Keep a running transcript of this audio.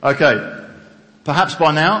Okay, perhaps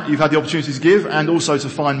by now you've had the opportunity to give and also to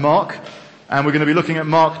find Mark, and we're going to be looking at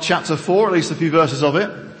Mark chapter 4, at least a few verses of it.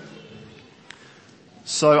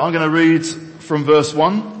 So I'm going to read from verse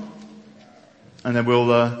 1, and then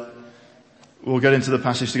we'll get into the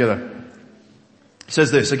passage together. It says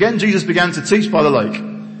this: Again Jesus began to teach by the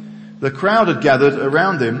lake. The crowd had gathered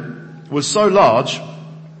around him was so large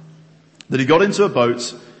that he got into a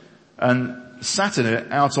boat and sat in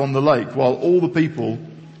it out on the lake, while all the people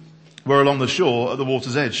were along the shore at the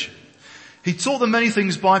water's edge. He taught them many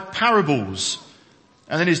things by parables,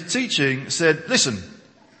 and in his teaching said, Listen,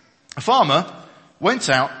 a farmer went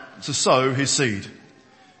out to sow his seed.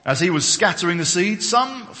 As he was scattering the seed,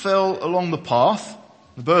 some fell along the path.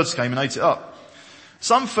 The birds came and ate it up.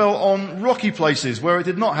 Some fell on rocky places where it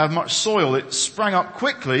did not have much soil. It sprang up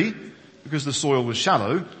quickly because the soil was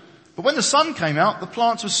shallow. But when the sun came out, the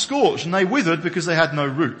plants were scorched and they withered because they had no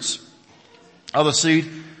roots. Other seed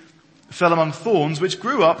fell among thorns which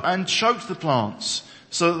grew up and choked the plants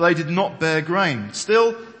so that they did not bear grain.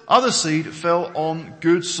 Still, other seed fell on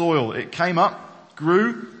good soil. It came up,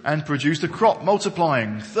 grew, and produced a crop,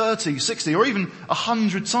 multiplying 30, 60, or even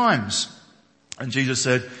 100 times. And Jesus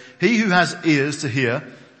said, He who has ears to hear,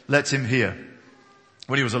 let him hear.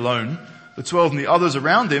 When he was alone, the 12 and the others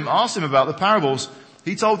around him asked him about the parables.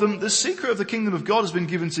 He told them, The secret of the kingdom of God has been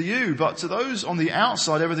given to you, but to those on the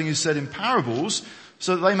outside everything is said in parables,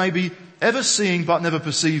 so that they may be ever seeing but never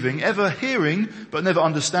perceiving, ever hearing but never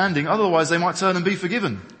understanding, otherwise they might turn and be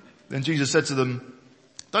forgiven. Then Jesus said to them,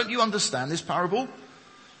 Don't you understand this parable?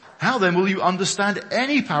 How then will you understand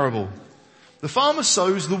any parable? The farmer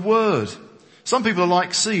sows the word. Some people are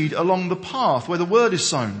like seed along the path where the word is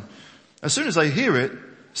sown. As soon as they hear it,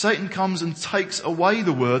 Satan comes and takes away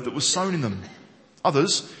the word that was sown in them.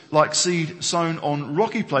 Others, like seed sown on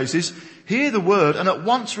rocky places, hear the word and at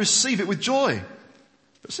once receive it with joy.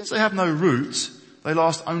 But since they have no roots, they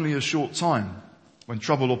last only a short time. When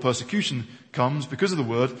trouble or persecution comes because of the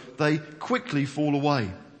word, they quickly fall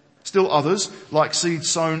away. Still others, like seed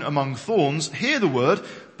sown among thorns, hear the word,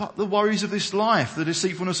 but the worries of this life, the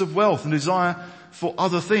deceitfulness of wealth and desire for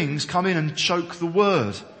other things come in and choke the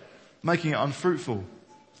word, making it unfruitful.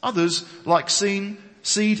 Others, like seed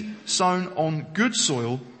sown on good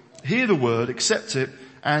soil, hear the word, accept it,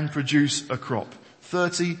 and produce a crop,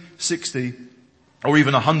 30, 60, or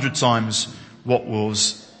even 100 times what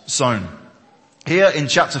was sown. Here in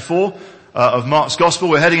chapter 4 of Mark's Gospel,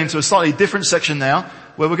 we're heading into a slightly different section now,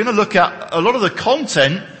 where we're going to look at a lot of the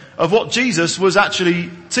content of what Jesus was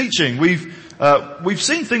actually teaching. We've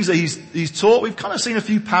seen things that he's taught. We've kind of seen a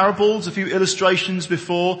few parables, a few illustrations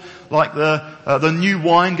before, like the new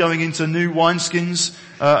wine going into new wineskins,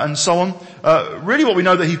 and so on. Really what we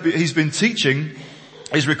know that he's been teaching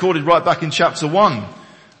is recorded right back in chapter 1.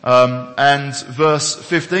 And verse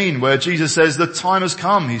 15, where Jesus says, The time has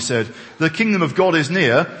come, he said. The kingdom of God is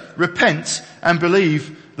near. Repent and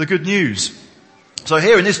believe the good news. So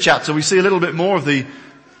here in this chapter we see a little bit more of the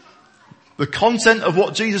content of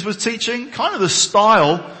what Jesus was teaching, kind of the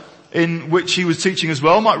style in which he was teaching as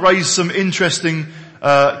well. Might raise some interesting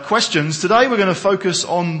questions. Today we're going to focus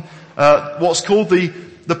on what's called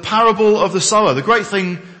the parable of the sower. The great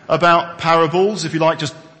thing about parables, if you like,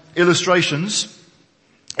 just illustrations,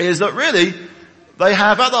 is that really they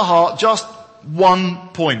have at the heart just one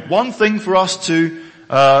point, one thing for us to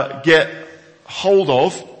get hold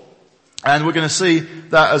of, and we're going to see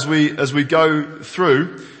that as we go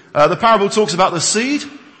through. The parable talks about the seed,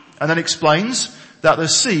 and then explains that the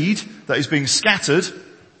seed that is being scattered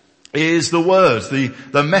is the word,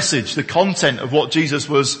 the message, the content of what Jesus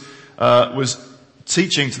was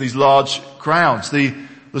teaching to these large crowds. The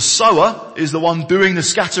sower is the one doing the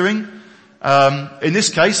scattering. In this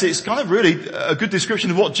case, it's kind of really a good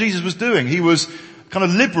description of what Jesus was doing. He was kind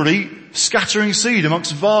of liberally scattering seed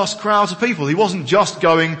amongst vast crowds of people. He wasn't just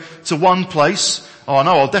going to one place. Oh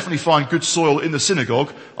no, I'll definitely find good soil in the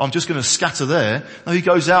synagogue. I'm just going to scatter there. No, he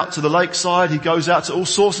goes out to the lakeside. He goes out to all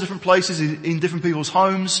sorts of different places in different people's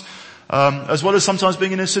homes. As well as sometimes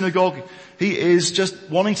being in a synagogue, he is just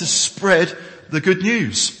wanting to spread the good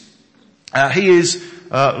news. He is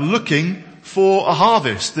looking for a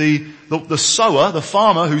harvest. The sower, the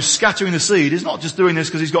farmer who's scattering the seed, is not just doing this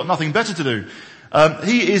because he's got nothing better to do.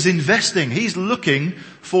 He is investing. He's looking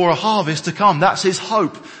for a harvest to come. That's his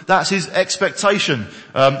hope. That's his expectation.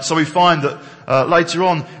 So we find that later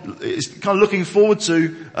on, it's kind of looking forward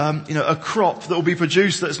to a crop that will be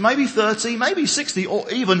produced that's maybe 30, maybe 60,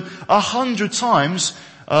 or even 100 times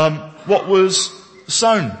what was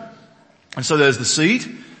sown. And so there's the seed,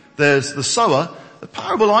 there's the sower. The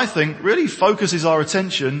parable, I think, really focuses our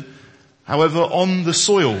attention, however, on the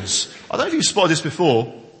soils. I don't know if you've spotted this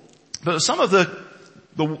before, But some of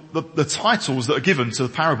the titles that are given to the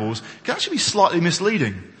parables can actually be slightly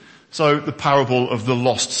misleading. So the parable of the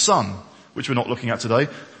lost son, which we're not looking at today,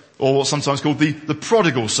 or what's sometimes called the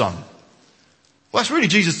prodigal son. Well, that's really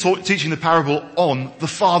Jesus teaching the parable on the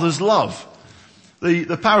father's love.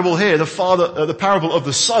 The parable here, the parable of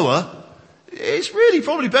the sower, is really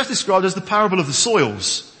probably best described as the parable of the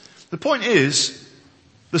soils. The point is,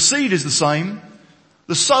 the seed is the same,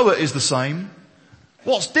 the sower is the same.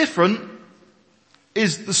 What's different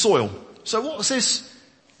is the soil. So what's this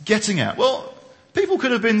getting at? Well, people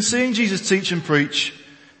could have been seeing Jesus teach and preach,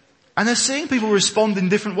 and they're seeing people respond in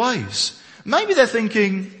different ways. Maybe they're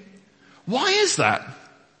thinking, why is that?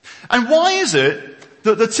 And why is it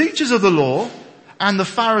that the teachers of the law and the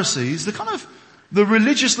Pharisees, the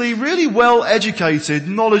religiously really well-educated,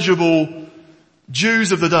 knowledgeable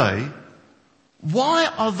Jews of the day, why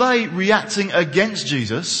are they reacting against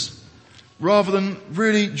Jesus rather than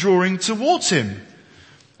really drawing towards him?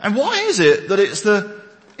 And why is it that it's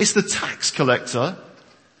the tax collector,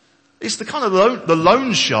 it's the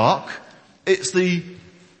loan shark, it's the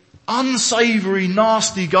unsavory,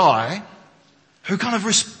 nasty guy who kind of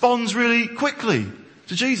responds really quickly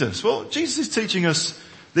to Jesus? Well, Jesus is teaching us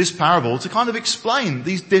this parable to kind of explain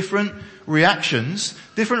these different reactions,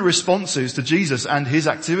 different responses to Jesus and his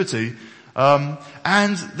activity.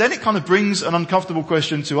 And then it kind of brings an uncomfortable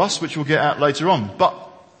question to us, which we'll get at later on. But,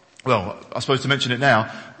 well, I suppose to mention it now,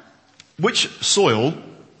 which soil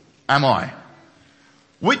am I?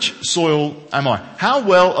 Which soil am I? How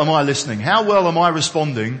well am I listening? How well am I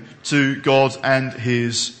responding to God and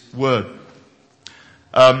his word?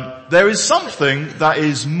 There is something that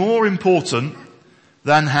is more important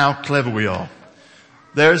than how clever we are.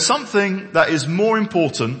 There is something that is more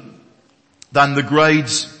important than the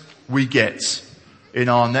grades we get in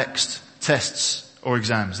our next tests or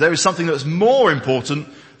exams. There is something that's more important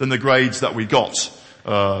than the grades that we got,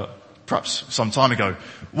 perhaps some time ago.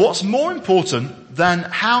 What's more important than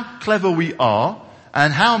how clever we are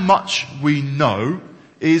and how much we know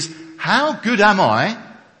is how good am I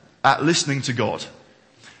at listening to God?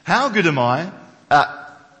 How good am I at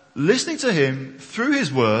listening to him through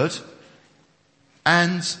his word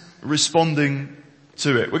and responding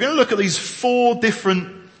to it? We're going to look at these 4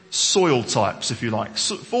 different soil types, if you like.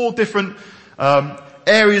 4 different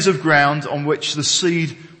areas of ground on which the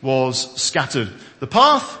seed was scattered. The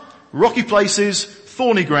path, rocky places,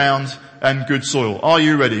 thorny ground, and good soil. Are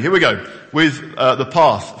you ready? Here we go. With the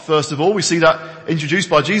path. First of all, we see that introduced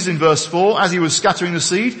by Jesus in verse 4. As he was scattering the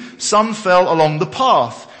seed, some fell along the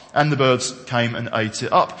path, and the birds came and ate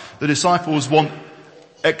it up. The disciples want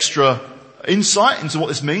extra insight into what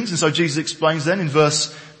this means, and so Jesus explains then in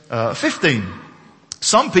verse 15.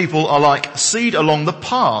 Some people are like seed along the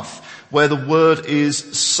path where the word is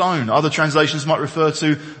sown. Other translations might refer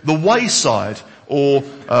to the wayside or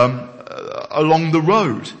along the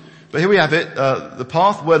road. But here we have it, the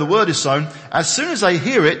path where the word is sown. As soon as they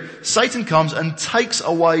hear it, Satan comes and takes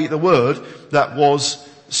away the word that was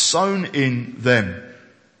sown in them.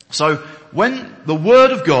 So when the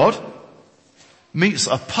word of God meets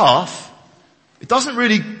a path, it doesn't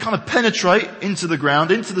really kind of penetrate into the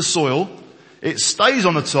ground, into the soil. It stays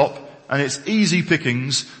on the top and it's easy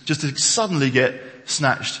pickings just to suddenly get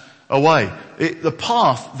snatched away. The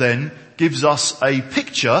path then gives us a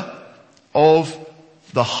picture of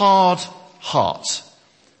the hard heart.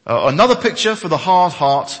 Another picture for the hard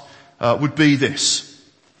heart would be this.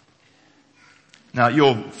 Now,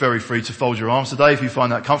 you're very free to fold your arms today if you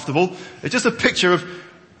find that comfortable. It's just a picture of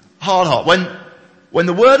hard heart. When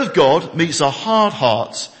the word of God meets a hard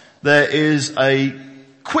heart, there is a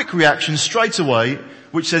quick reaction straight away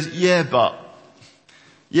which says, yeah, but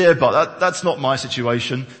that's not my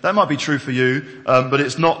situation. That might be true for you, but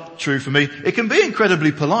it's not true for me. It can be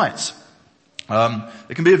incredibly polite.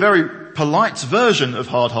 It can be a very polite version of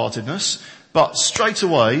hard-heartedness, but straight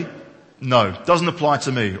away, no, doesn't apply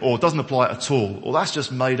to me, or doesn't apply at all, or that's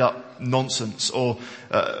just made up nonsense, or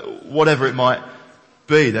whatever it might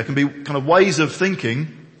be. There can be kind of ways of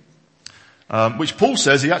thinking, which Paul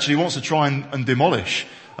says he actually wants to try and demolish.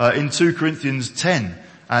 In 2 Corinthians 10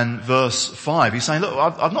 and verse 5, he's saying, look,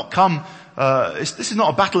 I've not come, this is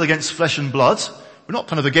not a battle against flesh and blood. We're not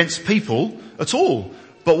kind of against people at all.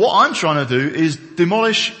 But what I'm trying to do is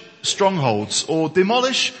demolish strongholds or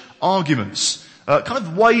demolish arguments, kind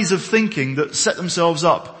of ways of thinking that set themselves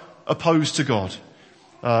up opposed to God.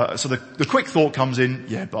 So the quick thought comes in,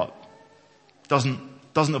 yeah, but doesn't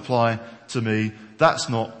apply to me. That's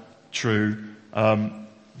not true.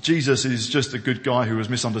 Jesus is just a good guy who was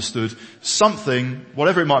misunderstood. Something,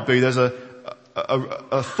 whatever it might be, there's a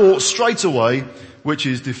thought straight away which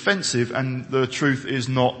is defensive, and the truth is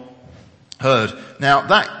not heard. Now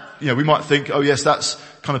that, we might think, oh yes, that's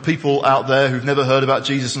kind of people out there who've never heard about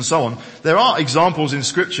Jesus and so on. There are examples in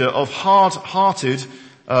Scripture of hard-hearted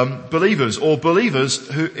believers, or believers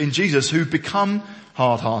in Jesus who become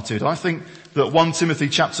hard-hearted. I think that 1 Timothy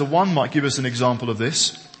chapter 1 might give us an example of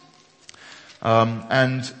this.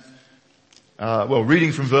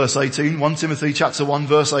 Reading from verse 18, 1 Timothy chapter 1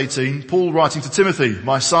 verse 18, Paul writing to Timothy,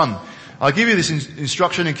 my son, I give you this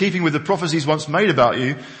instruction in keeping with the prophecies once made about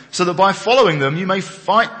you, so that by following them you may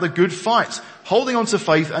fight the good fight, holding on to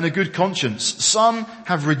faith and a good conscience. Some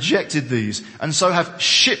have rejected these, and so have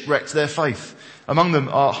shipwrecked their faith. Among them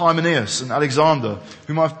are Hymenaeus and Alexander,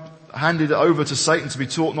 whom I've handed over to Satan to be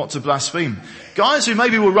taught not to blaspheme. Guys who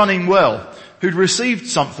maybe were running well, who'd received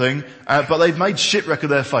something, but they'd made shipwreck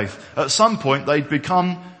of their faith. At some point they'd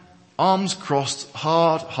become arms crossed,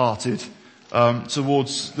 hard-hearted,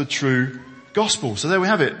 towards the true gospel. So there we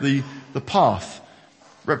have it. The path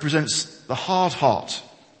represents the hard heart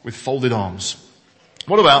with folded arms.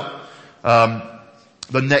 What about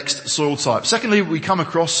the next soil type? Secondly, we come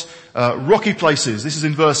across rocky places. This is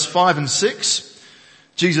in verse 5 and 6.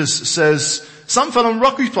 Jesus says, some fell on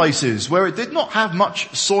rocky places where it did not have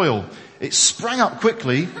much soil. It sprang up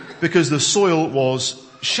quickly because the soil was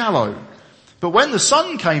shallow. But when the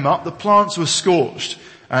sun came up, the plants were scorched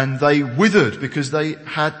and they withered because they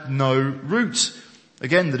had no root.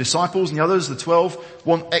 Again, the disciples and the others, the 12,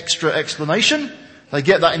 want extra explanation. They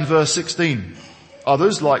get that in verse 16.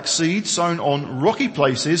 Others, like seed sown on rocky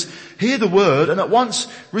places, hear the word and at once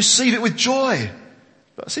receive it with joy.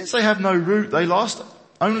 But since they have no root, they last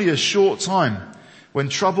only a short time. When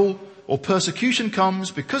trouble or persecution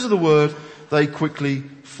comes because of the word, they quickly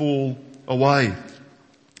fall away.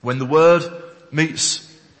 When the word meets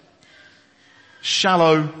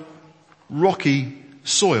shallow, rocky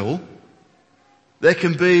soil, there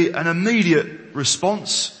can be an immediate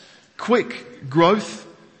response, quick growth.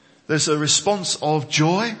 There's a response of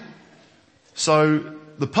joy. So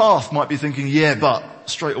the path might be thinking, yeah, but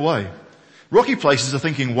straight away. Rocky places are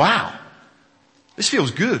thinking, wow, this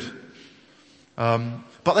feels good.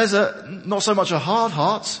 But there's not so much a hard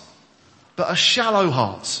heart, but a shallow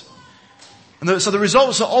heart. And so the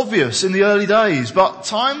results are obvious in the early days, but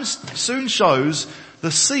time soon shows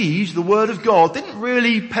the seed, the word of God, didn't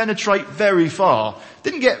really penetrate very far.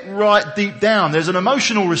 Didn't get right deep down. There's an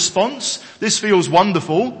emotional response. This feels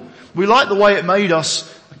wonderful. We like the way it made us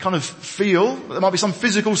kind of feel. There might be some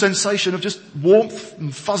physical sensation of just warmth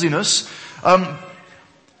and fuzziness.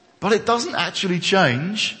 But it doesn't actually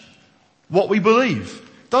change what we believe.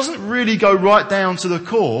 It doesn't really go right down to the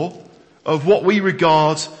core of what we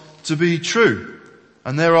regard to be true.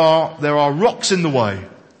 And there are rocks in the way.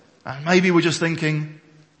 And maybe we're just thinking,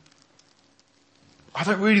 I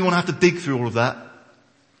don't really want to have to dig through all of that.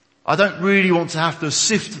 I don't really want to have to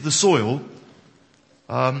sift the soil.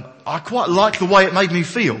 I quite like the way it made me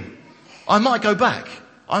feel. I might go back.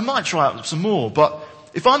 I might try out some more. But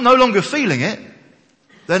if I'm no longer feeling it,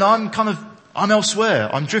 then I'm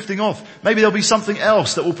elsewhere. I'm drifting off. Maybe there'll be something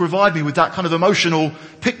else that will provide me with that kind of emotional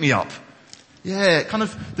pick-me-up. Yeah, kind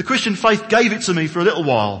of the Christian faith gave it to me for a little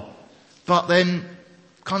while. But then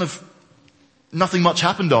kind of nothing much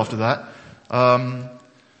happened after that.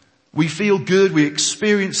 We feel good. We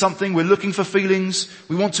experience something. We're looking for feelings.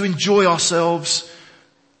 We want to enjoy ourselves.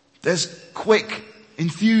 There's quick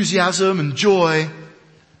enthusiasm and joy.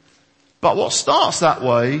 But what starts that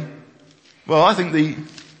way, well, I think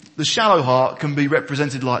the shallow heart can be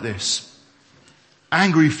represented like this.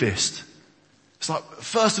 Angry fist. It's like,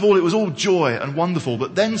 first of all, it was all joy and wonderful,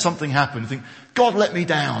 but then something happened. You think, God let me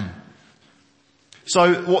down.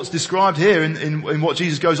 So what's described here in what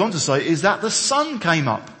Jesus goes on to say is that the sun came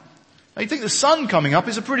up. Now you think the sun coming up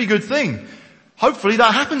is a pretty good thing. Hopefully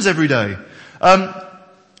that happens every day.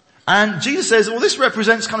 And Jesus says, well, this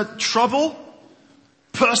represents kind of trouble,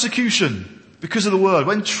 persecution because of the word.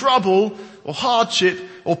 When trouble or hardship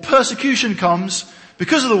or persecution comes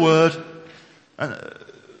because of the word,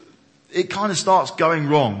 it kind of starts going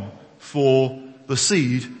wrong for the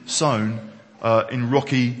seed sown in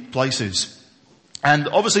rocky places. And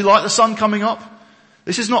obviously, like the sun coming up,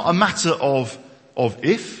 this is not a matter of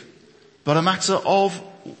if, but a matter of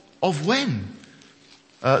when.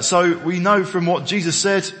 So we know from what Jesus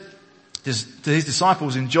said to his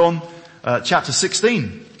disciples in John chapter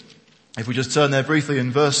 16. If we just turn there briefly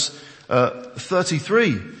in verse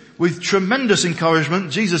 33. With tremendous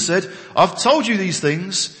encouragement, Jesus said, I've told you these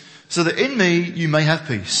things so that in me you may have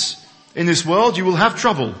peace. In this world you will have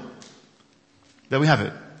trouble. There we have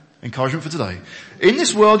it. Encouragement for today. In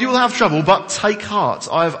this world you will have trouble, but take heart.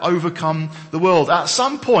 I have overcome the world. At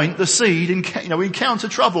some point the seed, we encounter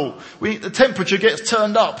trouble. The temperature gets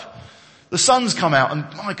turned up. The sun's come out and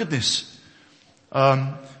my goodness.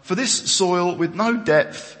 For this soil with no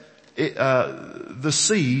depth, the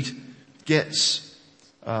seed gets,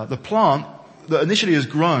 the plant that initially has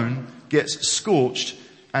grown gets scorched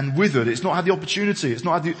and withered. It's not had the opportunity. It's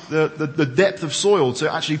not had the depth of soil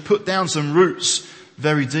to actually put down some roots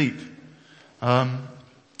very deep.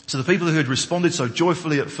 So the people who had responded so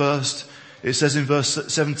joyfully at first, it says in verse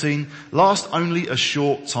 17, last only a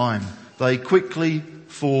short time. They quickly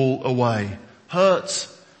fall away. Hurt,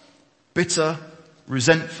 bitter,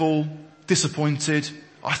 resentful, disappointed.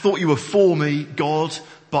 I thought you were for me, God,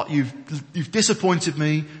 but you've disappointed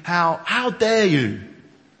me. How dare you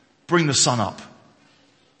bring the sun up?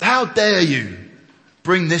 How dare you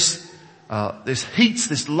bring this heat,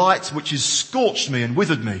 this light which has scorched me and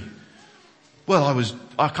withered me? Well,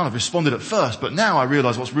 I kind of responded at first, but now I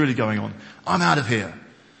realize what's really going on. I'm out of here.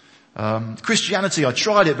 Christianity, I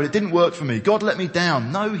tried it, but it didn't work for me. God let me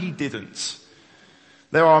down. No, he didn't.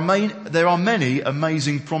 There are many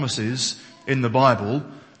amazing promises in the Bible,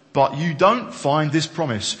 but you don't find this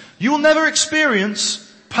promise. You will never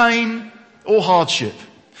experience pain or hardship.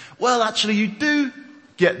 Well, actually you do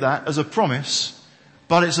get that as a promise,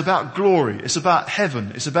 but it's about glory. It's about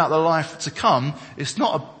heaven. It's about the life to come. It's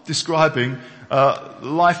not describing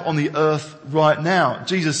life on the earth right now.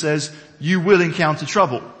 Jesus says you will encounter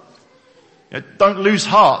trouble. Don't lose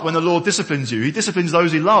heart when the Lord disciplines you. He disciplines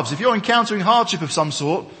those he loves. If you're encountering hardship of some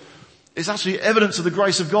sort, it's actually evidence of the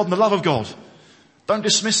grace of God and the love of God. Don't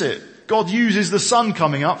dismiss it. God uses the sun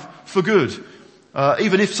coming up for good,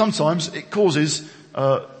 even if sometimes it causes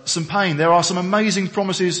some pain. There are some amazing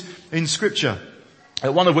promises in Scripture,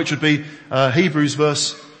 one of which would be Hebrews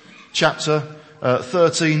chapter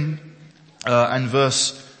 13 and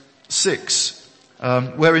verse 6,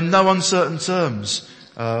 where in no uncertain terms,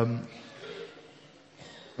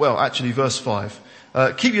 verse 5.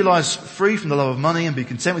 Keep your lives free from the love of money and be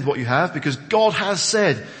content with what you have, because God has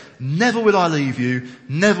said, never will I leave you,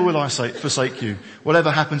 never will I forsake you. Whatever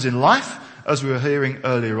happens in life, as we were hearing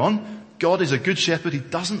earlier on, God is a good shepherd. He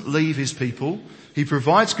doesn't leave his people. He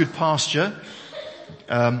provides good pasture.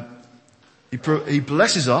 He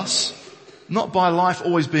blesses us, not by life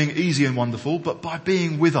always being easy and wonderful, but by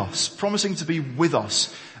being with us, promising to be with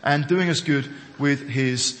us and doing us good with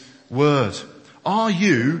his word. Are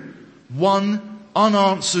you one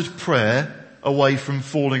unanswered prayer away from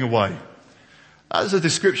falling away? That's a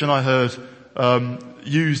description I heard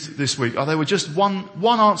used this week. They were just one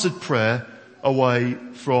answered prayer away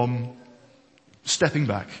from stepping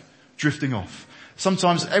back, drifting off.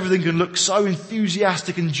 Sometimes everything can look so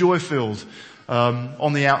enthusiastic and joy-filled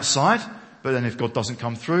on the outside, but then if God doesn't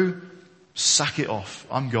come through, sack it off.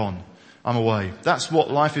 I'm gone. I'm away. That's what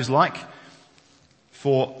life is like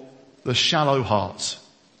for the shallow heart,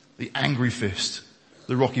 the angry fist,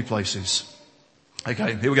 the rocky places.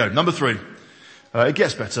 Okay, here we go. Number 3. It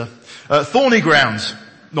gets better. Thorny ground.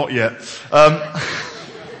 Not yet.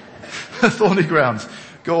 Thorny ground.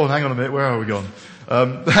 Go on, hang on a minute. Where are we gone?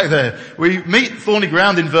 Back there. We meet thorny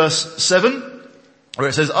ground in verse 7, where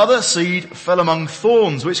it says, other seed fell among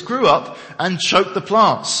thorns, which grew up and choked the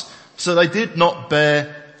plants, so they did not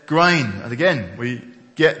bear grain. And again, we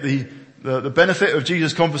get the benefit of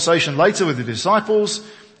Jesus' conversation later with the disciples.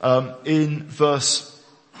 In verse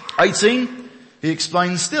 18, he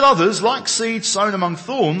explains, still others, like seed sown among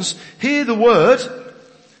thorns, hear the word,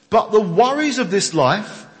 but the worries of this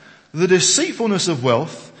life, the deceitfulness of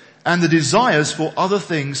wealth, and the desires for other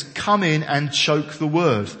things come in and choke the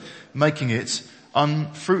word, making it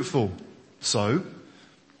unfruitful. So,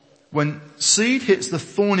 when seed hits the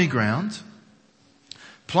thorny ground,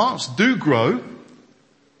 plants do grow.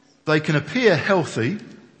 They can appear healthy.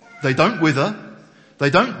 They don't wither. They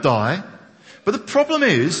don't die. But the problem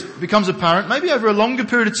is, it becomes apparent, maybe over a longer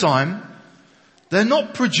period of time, they're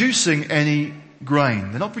not producing any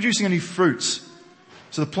grain. They're not producing any fruits.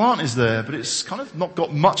 So the plant is there, but it's kind of not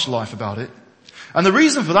got much life about it. And the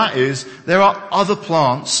reason for that is there are other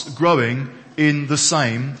plants growing in the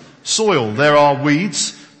same soil. There are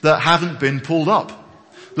weeds that haven't been pulled up.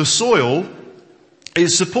 The soil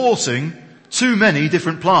is supporting too many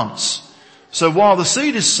different plants. So while the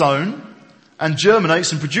seed is sown and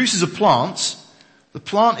germinates and produces a plant, the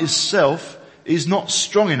plant itself is not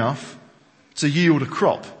strong enough to yield a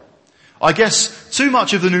crop. I guess too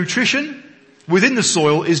much of the nutrition within the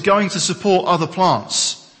soil is going to support other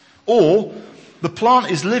plants. Or the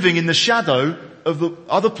plant is living in the shadow of the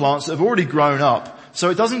other plants that have already grown up, so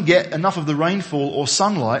it doesn't get enough of the rainfall or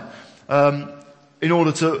sunlight in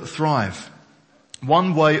order to thrive.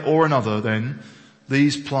 One way or another then,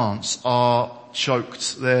 these plants are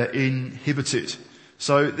choked, they're inhibited.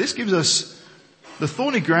 So this gives us the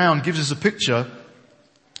thorny ground gives us a picture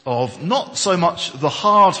of not so much the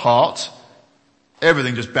hard heart,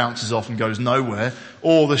 everything just bounces off and goes nowhere,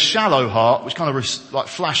 or the shallow heart, which kind of like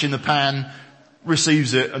flash in the pan,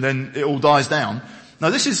 receives it and then it all dies down. Now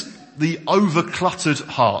this is the over-cluttered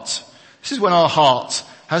heart. This is when our heart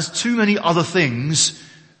has too many other things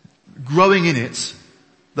growing in it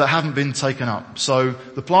that haven't been taken up. So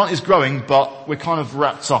the plant is growing, but we're kind of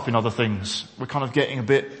wrapped up in other things. We're kind of getting a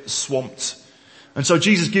bit swamped. And so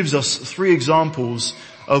Jesus gives us 3 examples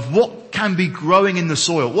of what can be growing in the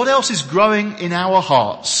soil. What else is growing in our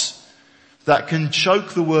hearts that can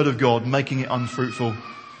choke the word of God, making it unfruitful?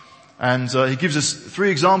 And he gives us 3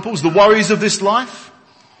 examples. The worries of this life.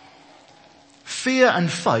 Fear and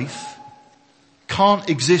faith can't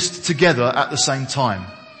exist together at the same time.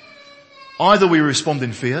 Either we respond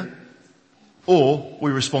in fear or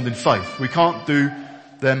we respond in faith. We can't do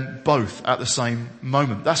them both at the same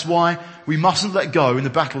moment. That's why we mustn't let go in the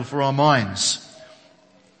battle for our minds.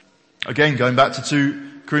 Again, going back to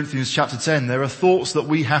 2 Corinthians chapter 10, there are thoughts that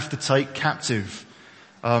we have to take captive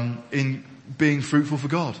in being fruitful for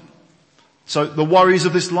God. So the worries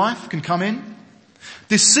of this life can come in.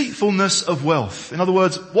 Deceitfulness of wealth. In other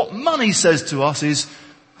words, what money says to us is,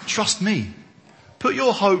 trust me. Put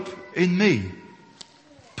your hope in me.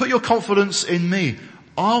 Put your confidence in me.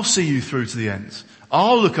 I'll see you through to the end.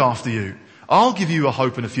 I'll look after you. I'll give you a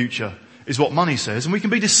hope and a future, is what money says. And we can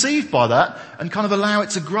be deceived by that and kind of allow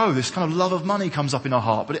it to grow. This kind of love of money comes up in our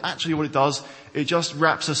heart. But actually what it does, it just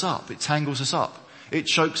wraps us up. It tangles us up. It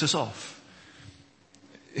chokes us off.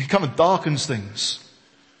 It kind of darkens things.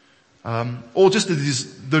 Or just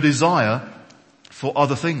the desire for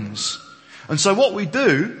other things. And so what we're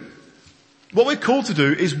called to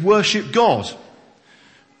do is worship God.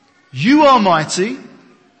 You are mighty.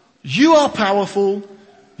 You are powerful.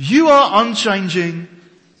 You are unchanging.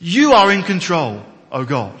 You are in control, O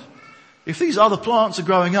God. If these other plants are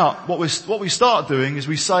growing up, what we start doing is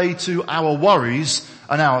we say to our worries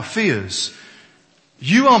and our fears,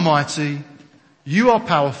 you are mighty. You are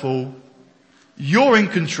powerful. You're in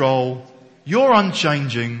control. You're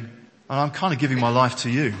unchanging. And I'm kind of giving my life to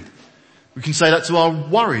you. We can say that to our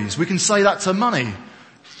worries. We can say that to money.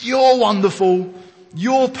 You're wonderful.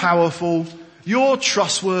 You're powerful. You're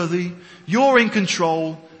trustworthy. You're in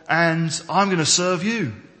control. And I'm going to serve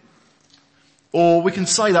you. Or we can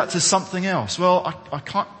say that to something else. Well, I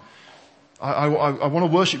can't. I want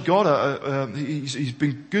to worship God. He's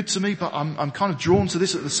been good to me, but I'm kind of drawn to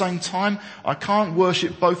this at the same time. I can't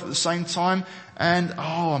worship both at the same time. And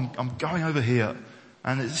I'm going over here,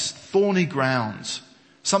 and it's thorny ground.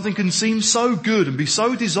 Something can seem so good and be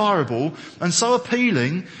so desirable and so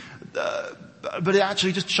appealing, but it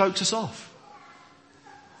actually just chokes us off.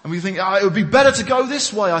 And we think, it would be better to go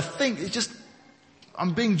this way. I think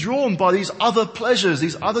I'm being drawn by these other pleasures,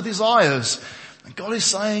 these other desires. And God is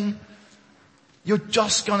saying, you're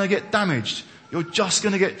just going to get damaged. You're just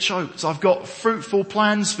going to get choked. I've got fruitful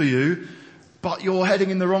plans for you, but you're heading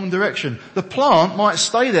in the wrong direction. The plant might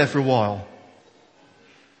stay there for a while.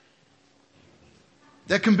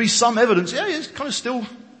 There can be some evidence, it's kind of still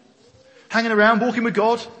hanging around, walking with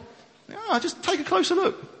God. Just take a closer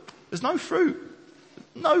look. There's no fruit.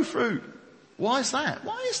 No fruit. Why is that?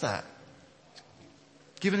 Why is that?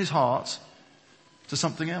 Giving his heart to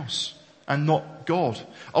something else and not God.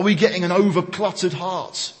 Are we getting an over-cluttered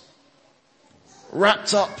heart?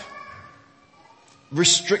 Wrapped up,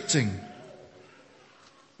 restricting.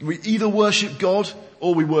 We either worship God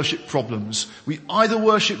or we worship problems. We either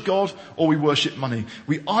worship God or we worship money.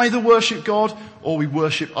 We either worship God or we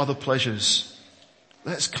worship other pleasures.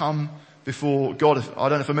 Let's come before God. I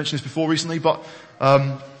don't know if I mentioned this before recently, but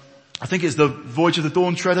I think it's the Voyage of the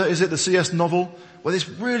Dawn Treader, is it? The C.S. novel, where this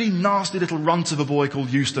really nasty little runt of a boy called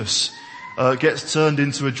Eustace gets turned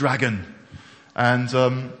into a dragon. And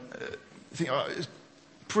I think it's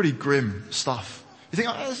pretty grim stuff. You think,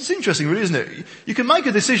 it's interesting really, isn't it? You can make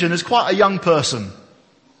a decision as quite a young person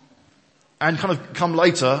and kind of come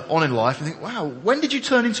later on in life and think, wow, when did you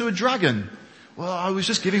turn into a dragon? Well, I was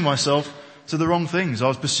just giving myself to the wrong things. I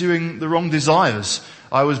was pursuing the wrong desires.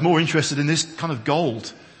 I was more interested in this kind of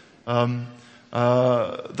gold than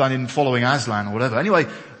in following Aslan or whatever. Anyway,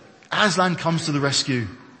 Aslan comes to the rescue.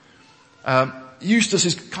 Eustace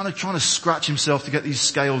is kind of trying to scratch himself to get these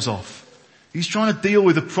scales off. He's trying to deal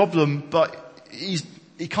with the problem, but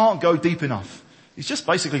he can't go deep enough. He's just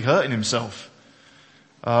basically hurting himself.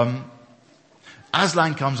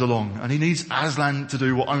 Aslan comes along, and he needs Aslan to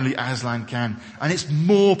do what only Aslan can. And it's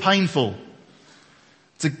more painful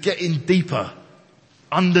to get in deeper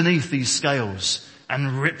underneath these scales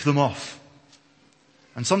and rip them off.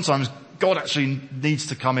 And sometimes God actually needs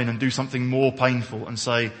to come in and do something more painful and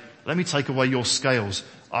say, let me take away your scales.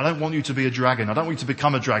 I don't want you to be a dragon. I don't want you to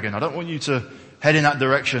become a dragon. I don't want you to head in that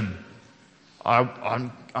direction.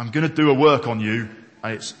 I'm going to do a work on you,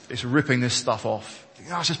 and it's ripping this stuff off.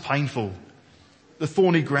 It's just painful. The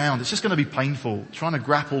thorny ground, it's just going to be painful, trying to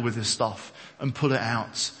grapple with this stuff and pull it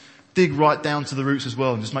out. Dig right down to the roots as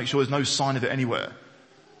well and just make sure there's no sign of it anywhere.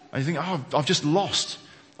 And you think, I've just lost.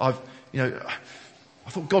 I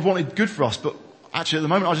thought God wanted good for us, but actually at the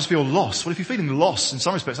moment I just feel lost. Well, if you're feeling lost in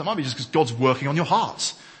some respects, that might be just because God's working on your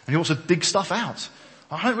heart and he wants to dig stuff out.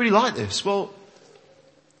 I don't really like this. Well,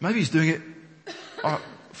 maybe he's doing it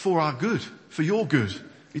for our good, for your good.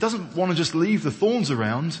 He doesn't want to just leave the thorns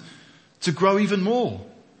around to grow even more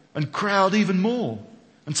and crowd even more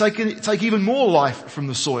and take even more life from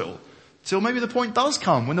the soil till maybe the point does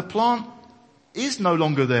come when the plant is no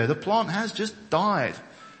longer there. The plant has just died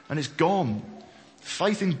and it's gone.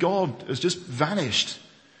 Faith in God has just vanished.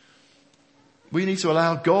 We need to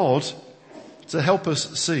allow God to help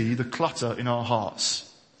us see the clutter in our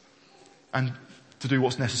hearts and to do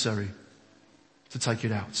what's necessary to take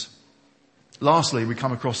it out. Lastly, we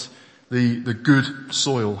come across the good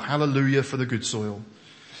soil. Hallelujah for the good soil.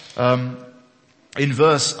 In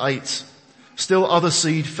verse 8, still other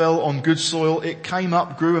seed fell on good soil. It came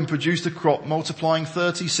up, grew and produced a crop, multiplying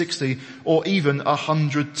 30, 60 or even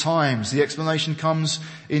 100 times. The explanation comes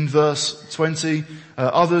in verse 20.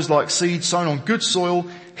 Others like seed sown on good soil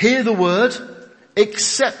hear the word,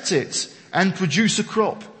 accept it and produce a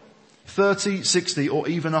crop. 30, 60 or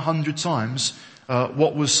even 100 times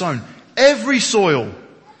what was sown. Every soil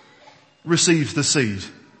receives the seed.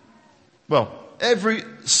 Well, every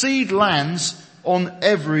seed lands on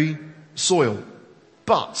every soil.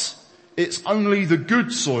 But it's only the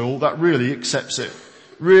good soil that really accepts it,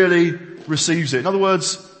 really receives it. In other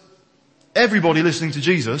words, everybody listening to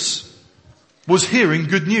Jesus was hearing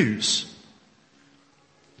good news.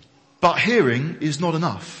 But hearing is not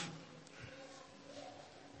enough.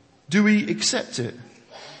 Do we accept it?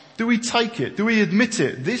 Do we take it? Do we admit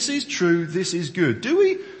it? This is true, this is good. Do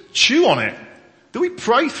we chew on it? Do we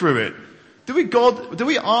pray through it? Do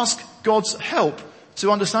we ask God's help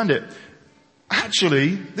to understand it?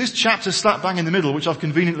 Actually, this chapter slap bang in the middle, which I've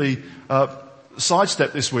conveniently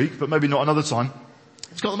sidestepped this week, but maybe not another time.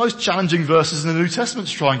 It's got the most challenging verses in the New Testament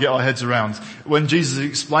to try and get our heads around. When Jesus is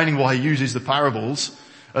explaining why he uses the parables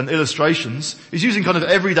and illustrations, he's using kind of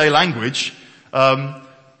everyday language.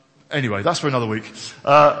 Anyway, that's for another week.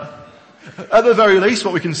 At the very least,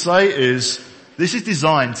 what we can say is, this is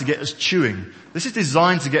designed to get us chewing. This is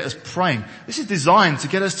designed to get us praying. This is designed to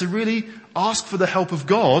get us to really ask for the help of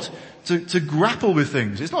God to grapple with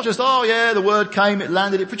things. It's not just, oh yeah, the word came, it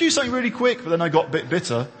landed, it produced something really quick, but then I got a bit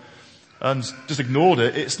bitter and just ignored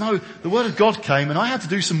it. It's no, the word of God came and I had to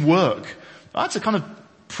do some work. I had to kind of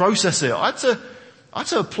process it. I had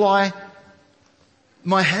to apply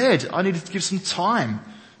my head. I needed to give some time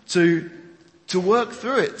to work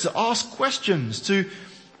through it, to ask questions, to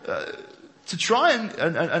try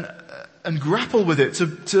and grapple with it,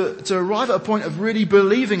 to arrive at a point of really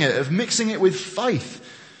believing it, of mixing it with faith,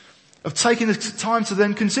 of taking the time to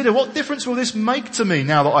then consider, what difference will this make to me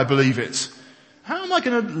now that I believe it? How am I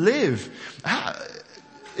going to live?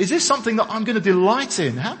 Is this something that I'm going to delight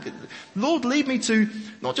in? Lord, lead me to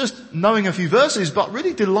not just knowing a few verses, but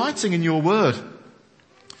really delighting in your word.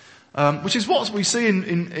 Which is what we see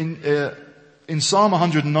in Psalm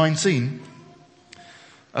 119.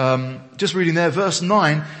 Just reading there, verse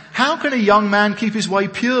 9. How can a young man keep his way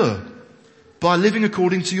pure? By living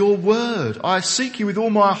according to your word. I seek you with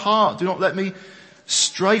all my heart. Do not let me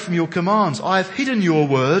stray from your commands. I have hidden your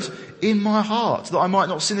word in my heart that I might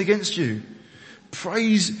not sin against you.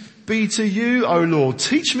 Praise be to you, O Lord.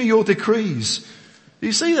 Teach me your decrees.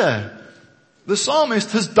 You see there? The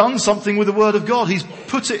psalmist has done something with the word of God. He's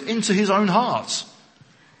put it into his own heart.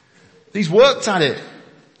 He's worked at it.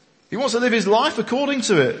 He wants to live his life according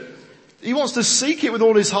to it. He wants to seek it with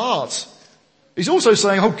all his heart. He's also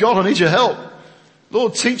saying, oh God, I need your help.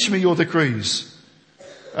 Lord, teach me your decrees.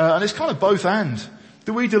 And it's kind of both and.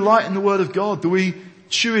 Do we delight in the word of God? Do we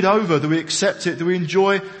chew it over? Do we accept it? Do we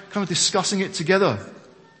enjoy kind of discussing it together?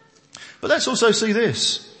 But let's also see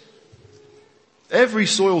this. Every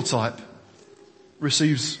soil type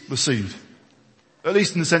receives the seed. At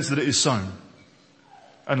least in the sense that it is sown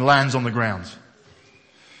and lands on the ground.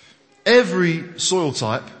 Every soil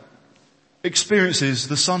type experiences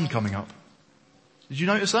the sun coming up. Did you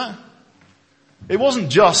notice that? It wasn't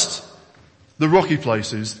just the rocky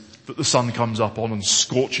places that the sun comes up on and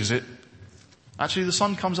scorches it. Actually, the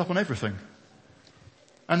sun comes up on everything.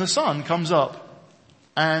 And the sun comes up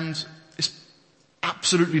and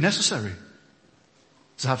absolutely necessary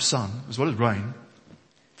to have sun as well as rain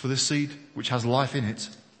for this seed which has life in it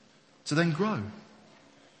to then grow.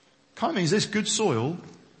 Kind of means this good soil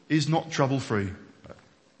is not trouble-free.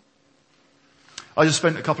 I just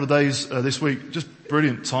spent a couple of days this week, just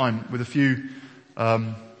brilliant time with a few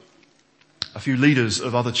leaders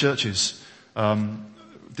of other churches,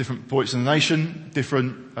 different points in the nation,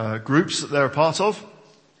 different groups that they're a part of.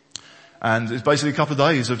 And it's basically a couple of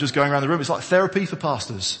days of just going around the room. It's like therapy for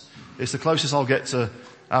pastors. It's the closest I'll get to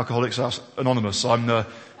Alcoholics Anonymous.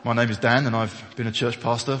 My name is Dan, and I've been a church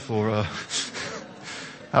pastor for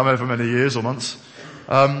however many years or months.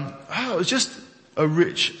 It was just a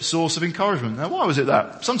rich source of encouragement. Now, why was it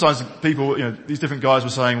that? Sometimes people, these different guys were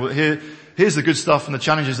saying, well, here's the good stuff and the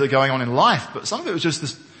challenges that are going on in life, but some of it was just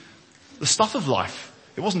the stuff of life.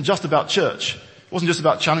 It wasn't just about church. It wasn't just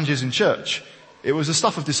about challenges in church. It was the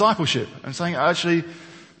stuff of discipleship and saying, actually,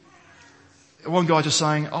 one guy just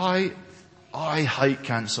saying, I hate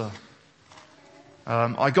cancer.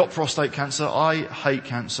 I got prostate cancer. I hate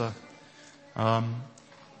cancer.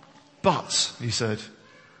 But, he said,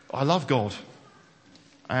 I love God.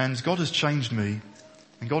 And God has changed me.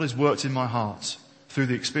 And God has worked in my heart through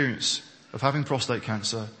the experience of having prostate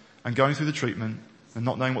cancer and going through the treatment and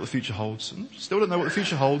not knowing what the future holds. And still don't know what the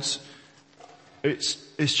future holds.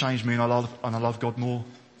 It's changed me, and I love God more.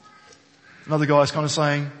 Another guy's kind of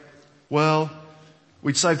saying, well,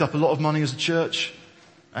 we'd saved up a lot of money as a church,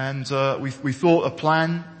 and we thought a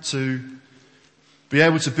plan to be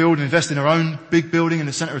able to build and invest in our own big building in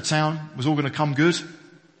the centre of town was all going to come good.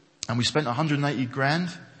 And we spent 180 grand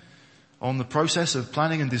on the process of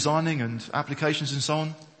planning and designing and applications and so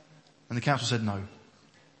on. And the council said no. And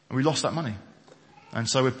we lost that money. And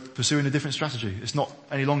so we're pursuing a different strategy. It's not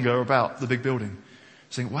any longer about the big building.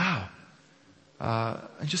 Saying, wow.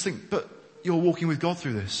 And just think, but you're walking with God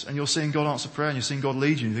through this, and you're seeing God answer prayer, and you're seeing God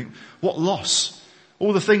lead you. You think, what loss?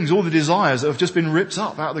 All the things, all the desires that have just been ripped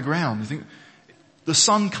up out of the ground. You think, the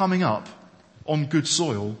sun coming up on good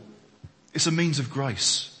soil, it's a means of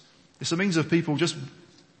grace. It's a means of people just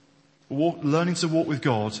learning to walk with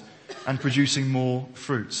God and producing more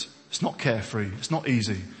fruit. It's not carefree. It's not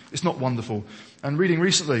easy. It's not wonderful. And reading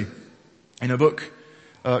recently in a book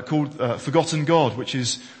called Forgotten God, which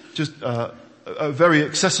is just a very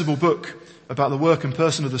accessible book about the work and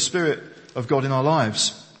person of the Spirit of God in our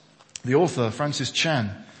lives. The author, Francis Chan,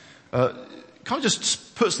 kind of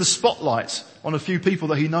just puts the spotlight on a few people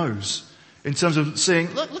that he knows in terms of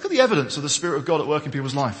seeing, look at the evidence of the Spirit of God at work in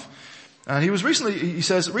people's life. And he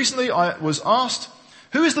says, recently I was asked,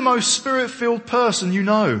 who is the most Spirit-filled person you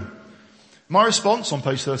know? My response, on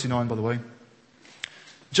page 39 by the way,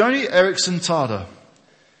 Joni Eareckson Tada.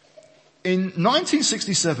 In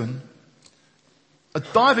 1967, a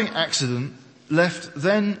diving accident left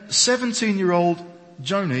then 17-year-old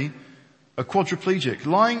Joni a quadriplegic.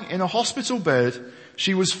 Lying in a hospital bed,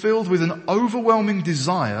 she was filled with an overwhelming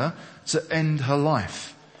desire to end her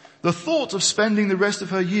life. The thought of spending the rest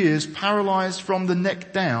of her years paralyzed from the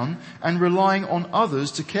neck down and relying on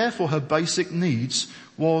others to care for her basic needs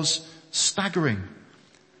was staggering.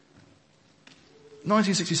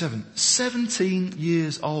 1967, 17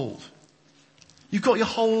 years old. You've got your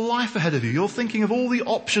whole life ahead of you. You're thinking of all the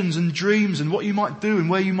options and dreams and what you might do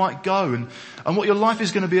and where you might go and what your life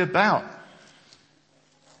is going to be about.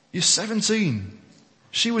 You're 17.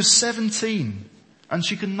 She was 17 and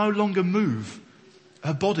she can no longer move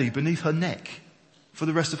her body beneath her neck for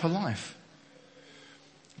the rest of her life.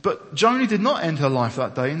 But Joni did not end her life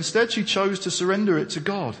that day. Instead, she chose to surrender it to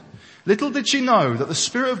God. Little did she know that the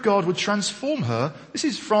Spirit of God would transform her. This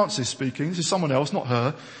is Francis speaking. This is someone else, not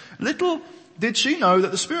her. Little did she know that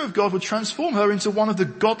the Spirit of God would transform her into one of the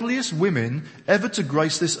godliest women ever to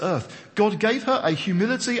grace this earth. God gave her a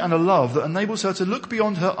humility and a love that enables her to look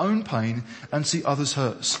beyond her own pain and see others'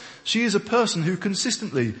 hurts. She is a person who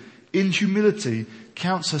consistently, in humility,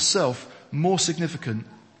 counts others more significant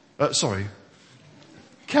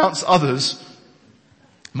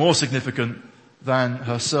than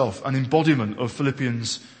herself. An embodiment of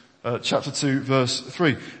Philippians chapter 2 verse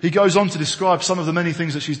 3. He goes on to describe some of the many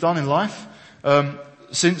things that she's done in life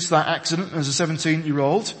since that accident as a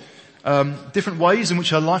 17-year-old. Different ways in which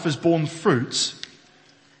her life has borne fruit.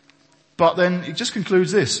 But then it just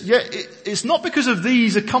concludes this. It's not because of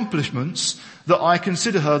these accomplishments that I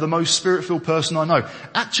consider her the most Spirit-filled person I know.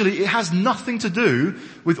 Actually, it has nothing to do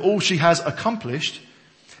with all she has accomplished.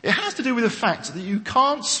 It has to do with the fact that you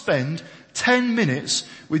can't spend 10 minutes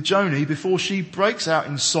with Joni before she breaks out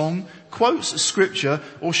in song, quotes scripture,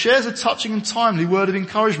 or shares a touching and timely word of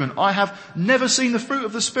encouragement. I have never seen the fruit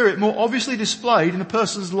of the Spirit more obviously displayed in a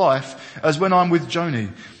person's life as when I'm with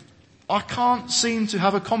Joni. I can't seem to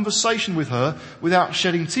have a conversation with her without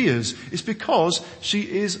shedding tears. It's because she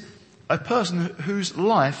is a person whose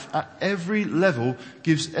life at every level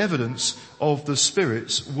gives evidence of the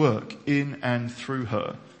Spirit's work in and through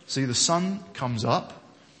her. See, the sun comes up.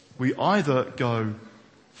 We either go,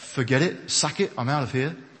 forget it, sack it, I'm out of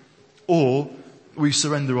here, or we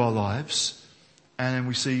surrender our lives and then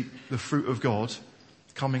we see the fruit of God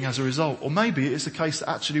coming as a result. Or maybe it's the case that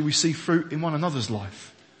actually we see fruit in one another's life.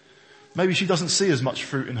 Maybe she doesn't see as much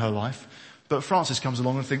fruit in her life, but Francis comes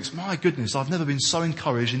along and thinks, my goodness, I've never been so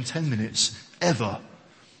encouraged in 10 minutes ever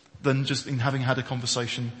than just in having had a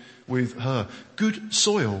conversation with her. Good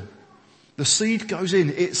soil. The seed goes in,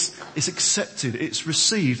 it's accepted, it's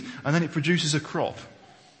received, and then it produces a crop.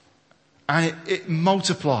 And it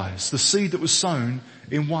multiplies. The seed that was sown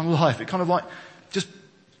in one life, it kind of like just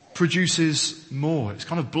produces more. It's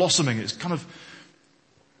kind of blossoming. It's kind of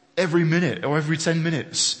every minute or every 10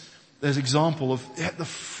 minutes, there's example of the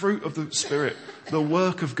fruit of the Spirit, the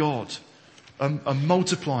work of God, a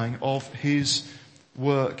multiplying of His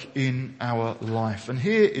work in our life. And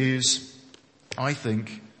here is, I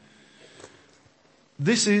think,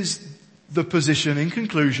 this is the position, in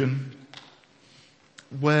conclusion,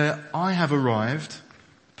 where I have arrived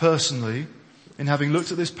personally in having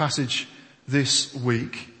looked at this passage this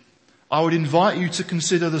week. I would invite you to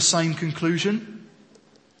consider the same conclusion,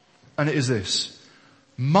 and it is this.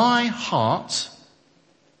 My heart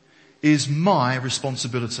is my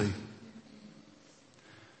responsibility.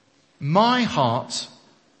 My heart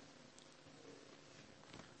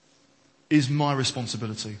is my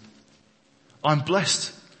responsibility. I'm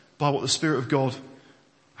blessed by what the Spirit of God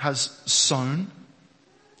has sown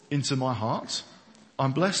into my heart.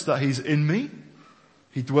 I'm blessed that He's in me.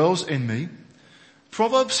 He dwells in me.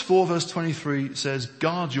 Proverbs 4 verse 23 says,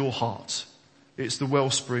 guard your heart. It's the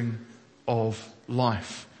wellspring of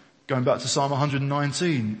life. Going back to Psalm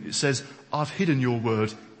 119, it says, I've hidden your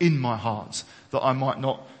word in my heart that I might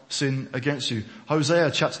not sin against you.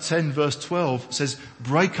 Hosea chapter 10 verse 12 says,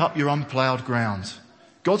 break up your unplowed ground.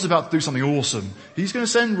 God's about to do something awesome. He's going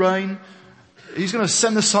to send rain. He's going to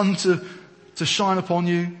send the sun to shine upon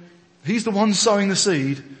you. He's the one sowing the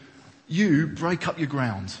seed. You break up your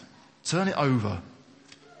ground. Turn it over.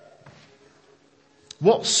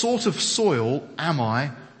 What sort of soil am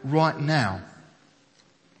I right now?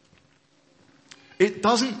 It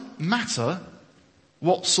doesn't matter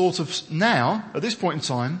what sort of, now, at this point in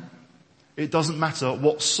time, it doesn't matter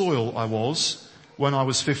what soil I was when I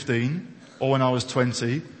was 15, or when I was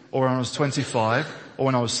 20, or when I was 25, or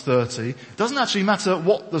when I was 30. It doesn't actually matter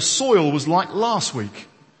what the soil was like last week.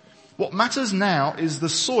 What matters now is the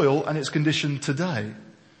soil and its condition today.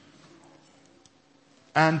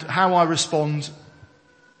 And how I respond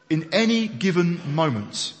in any given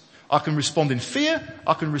moment. I can respond in fear,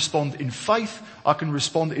 I can respond in faith, I can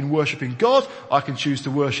respond in worshipping God, I can choose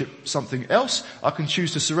to worship something else, I can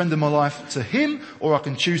choose to surrender my life to Him, or I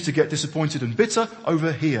can choose to get disappointed and bitter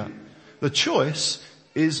over here. The choice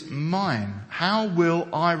is mine. How will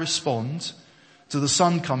I respond to the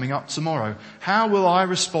sun coming up tomorrow? How will I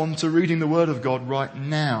respond to reading the Word of God right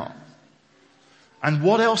now? And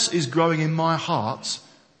what else is growing in my heart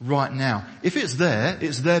right now? If it's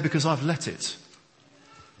there because I've let it.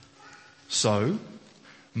 So,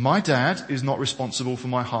 my dad is not responsible for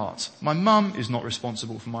my heart. My mum is not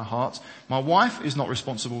responsible for my heart. My wife is not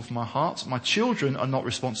responsible for my heart. My children are not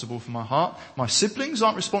responsible for my heart. My siblings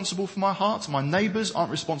aren't responsible for my heart. My neighbours aren't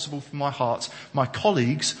responsible for my heart. My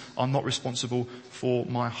colleagues are not responsible for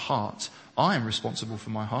my heart. I am responsible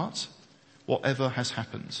for my heart, whatever has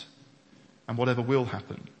happened and whatever will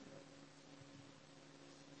happen.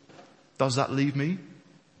 Does that leave me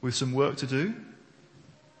with some work to do?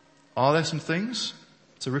 Are there some things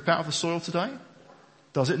to rip out of the soil today?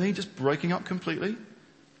 Does it need just breaking up completely?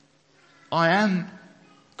 I am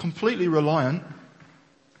completely reliant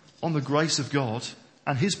on the grace of God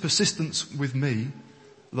and His persistence with me,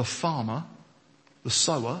 the farmer, the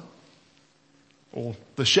sower, or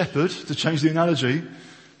the shepherd, to change the analogy.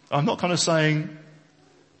 I'm not kind of saying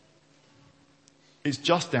it's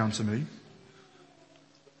just down to me.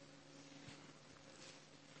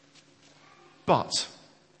 But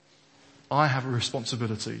I have a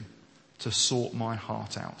responsibility to sort my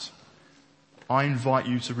heart out. I invite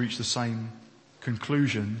you to reach the same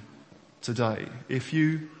conclusion today. If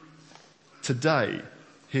you today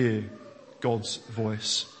hear God's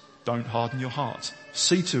voice, don't harden your heart.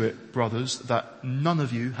 See to it, brothers, that none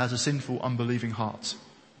of you has a sinful, unbelieving heart.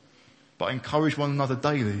 But encourage one another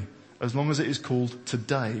daily, as long as it is called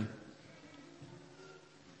today,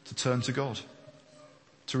 to turn to God,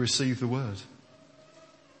 to receive the word,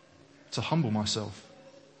 to humble myself,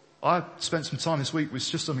 I spent some time this week with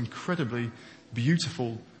just some incredibly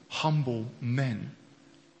beautiful, humble men.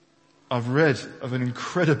 I've read of an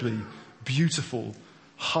incredibly beautiful,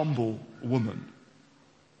 humble woman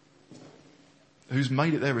who's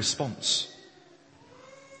made it their response.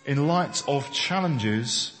 In light of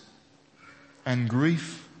challenges and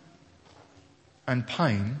grief and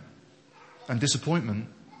pain and disappointment,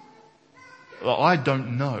 I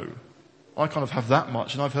don't know. I kind of have that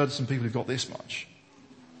much, and I've heard of some people who've got this much.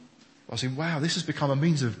 I say, wow, this has become a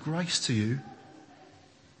means of grace to you.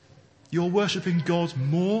 You're worshipping God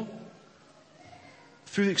more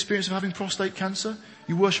through the experience of having prostate cancer.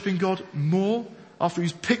 You're worshipping God more after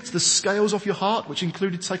He's picked the scales off your heart, which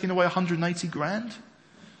included taking away 180 grand.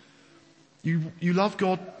 You love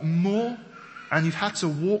God more, and you've had to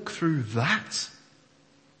walk through that.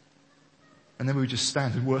 And then we would just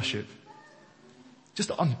stand and worship.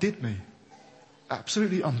 Just undid me.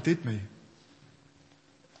 Absolutely undid me.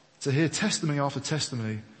 To hear testimony after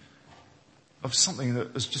testimony of something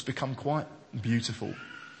that has just become quite beautiful.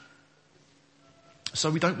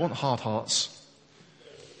 So we don't want hard hearts.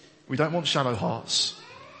 We don't want shallow hearts.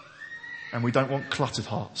 And we don't want cluttered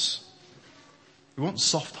hearts. We want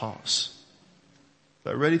soft hearts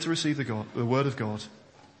that are ready to receive the word of God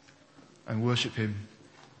and worship Him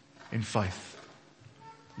in faith.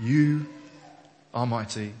 You are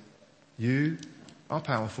mighty. You are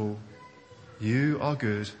powerful. You are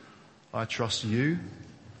good. I trust you.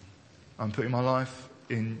 I'm putting my life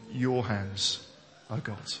in your hands, oh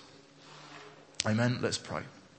God. Amen. Let's pray.